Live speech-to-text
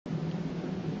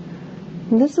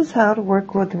This is how to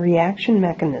work with reaction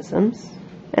mechanisms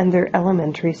and their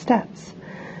elementary steps.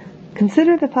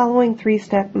 Consider the following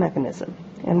three-step mechanism,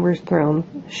 and we're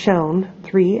shown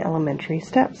three elementary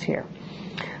steps here.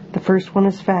 The first one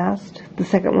is fast, the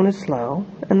second one is slow,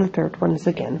 and the third one is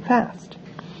again fast.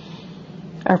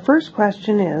 Our first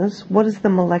question is, what is the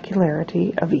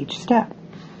molecularity of each step?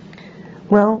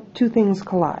 Well, two things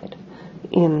collide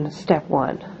in step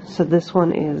one. So this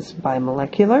one is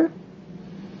bimolecular,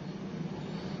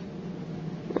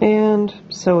 and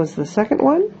so is the second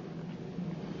one,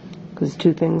 because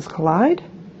two things collide,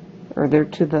 or they're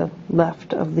to the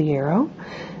left of the arrow,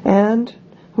 and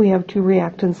we have two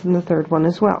reactants in the third one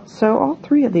as well. So all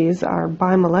three of these are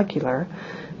bimolecular,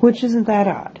 which isn't that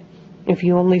odd. If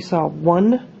you only saw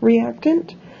one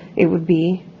reactant, it would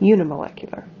be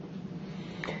unimolecular.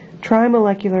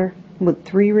 Trimolecular with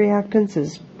three reactants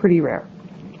is pretty rare.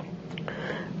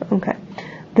 Okay,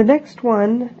 the next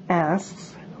one asks,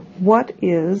 what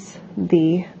is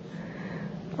the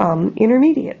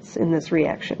intermediates in this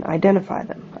reaction? Identify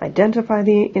them. Identify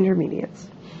the intermediates.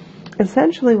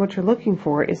 Essentially what you're looking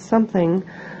for is something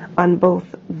on both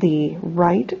the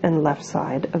right and left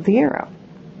side of the arrow.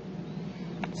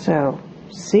 So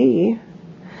C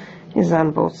is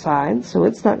on both sides, so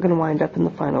it's not going to wind up in the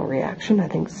final reaction. I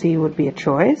think C would be a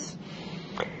choice.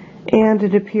 And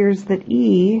it appears that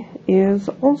E is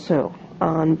also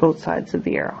on both sides of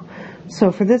the arrow.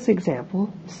 So for this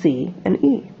example, C and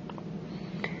E.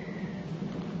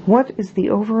 What is the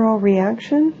overall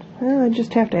reaction? Well, I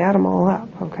just have to add them all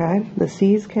up, okay? The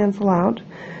C's cancel out,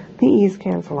 the E's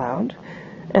cancel out,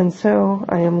 and so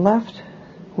I am left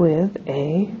with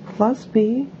A plus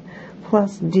B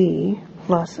plus D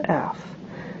plus F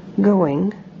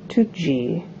going to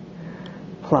G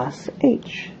plus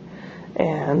H.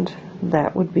 And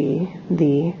that would be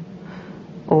the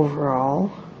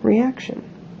overall reaction.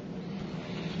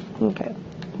 Okay,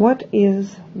 what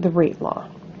is the rate law?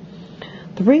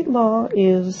 The rate law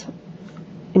is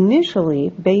initially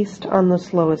based on the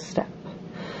slowest step.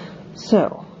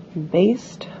 So,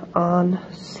 based on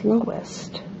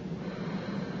slowest,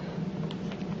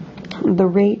 the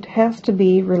rate has to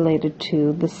be related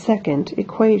to the second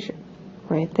equation,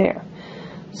 right there.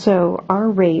 So, our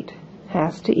rate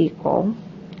has to equal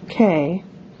K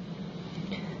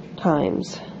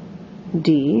times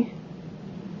D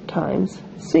times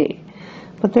C.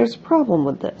 But there's a problem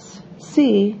with this.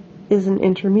 C is an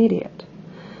intermediate.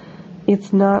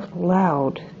 It's not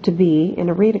allowed to be in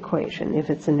a rate equation if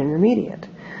it's an intermediate.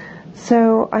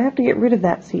 So I have to get rid of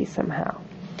that C somehow.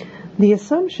 The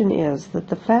assumption is that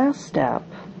the fast step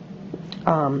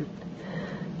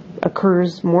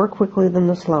occurs more quickly than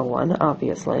the slow one,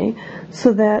 obviously,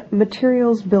 so that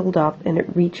materials build up and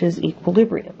it reaches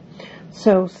equilibrium.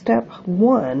 So step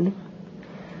one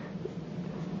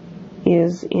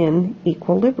is in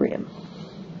equilibrium.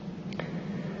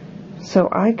 So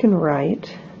I can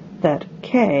write that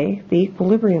K, the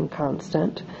equilibrium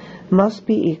constant, must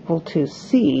be equal to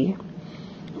C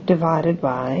divided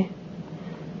by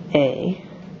A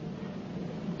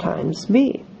times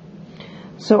B.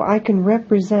 So I can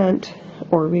represent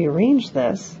or rearrange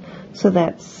this so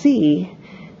that C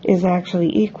is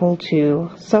actually equal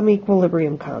to some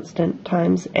equilibrium constant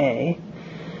times A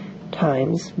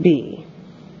times B.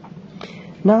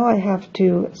 Now I have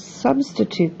to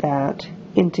substitute that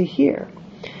into here.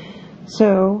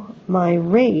 So my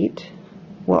rate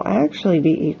will actually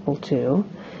be equal to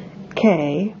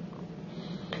K,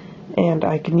 and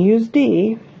I can use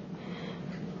D,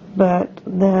 but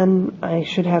then I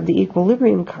should have the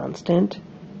equilibrium constant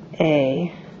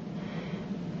A,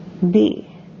 B.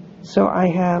 So I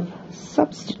have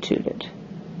substituted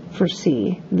for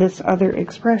C this other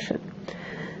expression.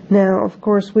 Now, of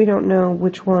course, we don't know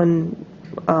which one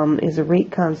is a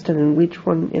rate constant and which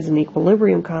one is an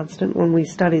equilibrium constant when we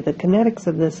study the kinetics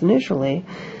of this initially,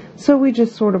 so we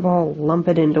just sort of all lump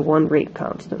it into one rate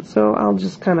constant. So I'll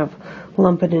just kind of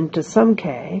lump it into some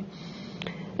K,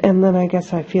 and then I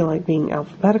guess I feel like being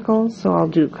alphabetical, so I'll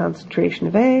do concentration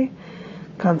of A,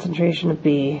 concentration of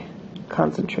B,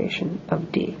 concentration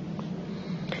of D.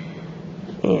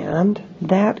 And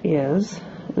that is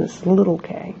this little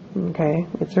k, okay?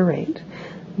 It's a rate.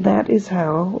 That is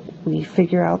how we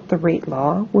figure out the rate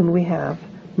law when we have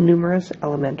numerous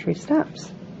elementary steps.